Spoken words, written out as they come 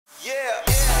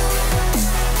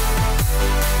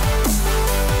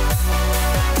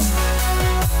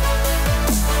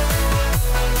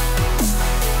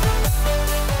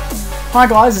Hi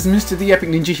guys, it's Mr. The Epic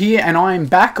Ninja here, and I am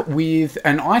back with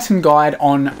an item guide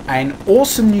on an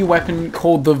awesome new weapon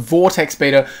called the VORTEX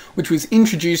beta, which was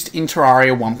introduced in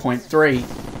Terraria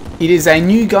 1.3. It is a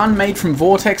new gun made from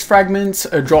VORTEX fragments,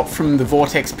 a drop from the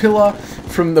VORTEX pillar,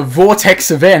 from the VORTEX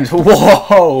event.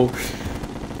 Whoa!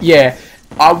 Yeah,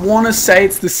 I want to say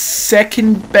it's the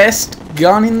second best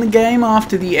gun in the game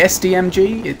after the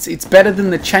SDMG. It's better than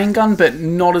the chain gun, but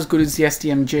not as good as the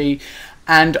SDMG.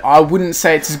 And I wouldn't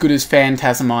say it's as good as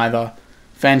Phantasm either.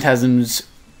 Phantasm's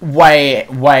way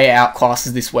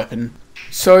outclasses this weapon.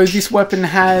 So this weapon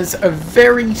has a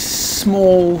very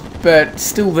small, but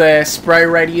still there, spray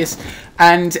radius.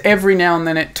 And every now and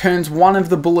then it turns one of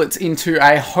the bullets into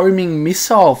a homing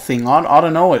missile thing. I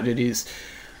don't know what it is.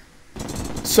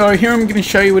 So here I'm going to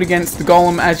show you it against the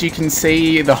golem. As you can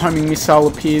see, the homing missile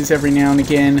appears every now and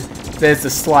again. There's the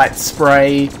slight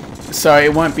spray. So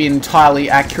it won't be entirely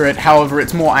accurate, however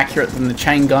it's more accurate than the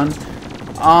chain gun.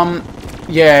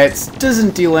 Yeah, it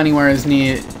doesn't deal anywhere as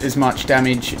near as much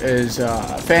damage as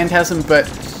Phantasm, but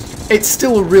it's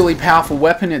still a really powerful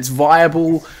weapon. It's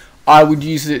viable. I would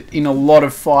use it in a lot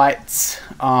of fights,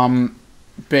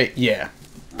 but yeah.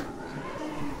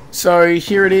 So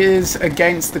here it is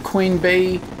against the Queen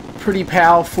Bee, pretty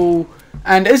powerful.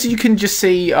 And as you can just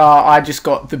see, I just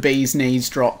got the bee's knees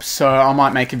dropped, so I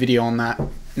might make a video on that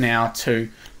now too.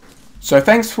 So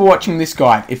thanks for watching this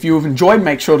guide. If you have enjoyed,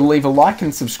 make sure to leave a like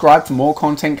and subscribe for more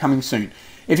content coming soon.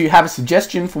 If you have a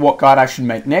suggestion for what guide I should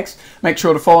make next, make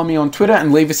sure to follow me on Twitter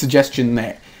and leave a suggestion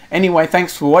there. Anyway,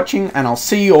 thanks for watching, and I'll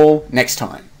see you all next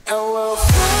time.